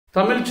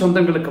தமிழ்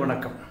சொந்தங்களுக்கு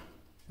வணக்கம்.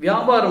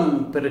 வியாபாரம்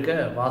பெருக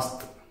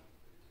வாஸ்து.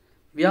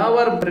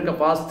 வியாபாரம் பெருக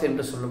வாஸ்து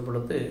என்று சொல்லும்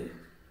பொழுது,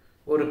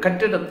 ஒரு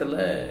கட்டிடத்தில்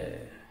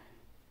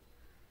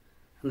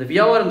அந்த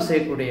வியாபாரம்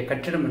செய்யக்கூடிய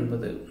கட்டிடம்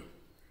என்பது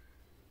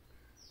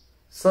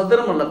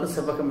சதுரம் அல்லது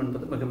செவ்வகம்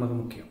என்பது மிக மிக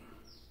முக்கியம்.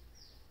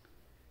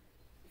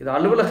 இது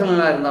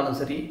அலுவலகங்களாக இருந்தாலும்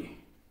சரி,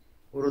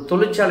 ஒரு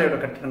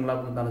தொழிற்சாலையோட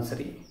கட்டிடங்களாக இருந்தாலும்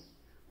சரி,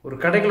 ஒரு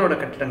கடைகளோட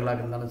கட்டிடங்களாக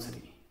இருந்தாலும்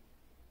சரி,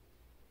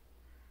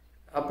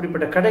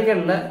 அப்படிப்பட்ட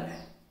கடைகளில்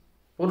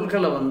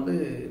பொருட்களை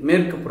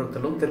மேற்கு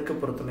புறத்திலும் தெற்கு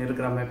புறத்திலும்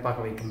இருக்கிற அமைப்பாக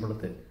வைக்கும்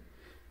பொழுது,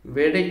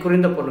 எடை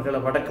குறைந்த பொருட்களை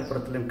வடக்கு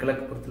புறத்திலும்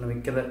கிழக்கு புறத்திலும்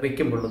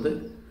வைக்கும் பொழுது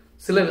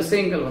சில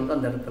விஷயங்கள்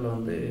அந்த இடத்துல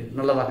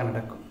நல்லதாக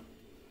நடக்கும்.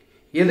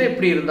 எது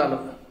எப்படி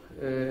இருந்தாலும்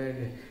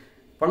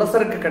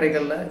பலசரக்கு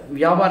கடைகளில்,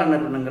 வியாபார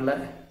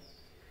நிறுவனங்களில்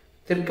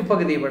தெற்கு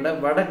பகுதியை விட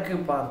வடக்கு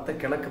பார்த்த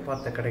கிழக்கு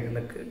பார்த்த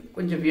கடைகளுக்கு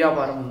கொஞ்சம்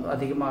வியாபாரம்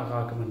அதிகமாக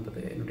ஆகும்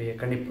என்பது என்னுடைய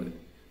கணிப்பு.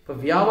 இப்போ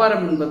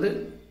வியாபாரம் என்பது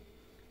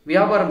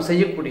வியாபாரம்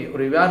செய்யக்கூடிய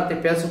ஒரு வியாபாரத்தை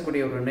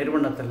பேசக்கூடிய ஒரு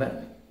நிறுவனத்தில்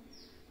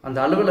அந்த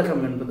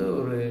அலுவலகம் என்பது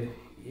ஒரு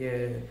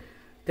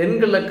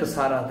தென்கிழக்கு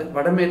சாராது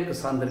வடமேற்கு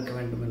சார்ந்திருக்க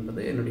வேண்டும்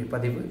என்பது என்னுடைய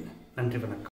பதிவு. நன்றி, வணக்கம்.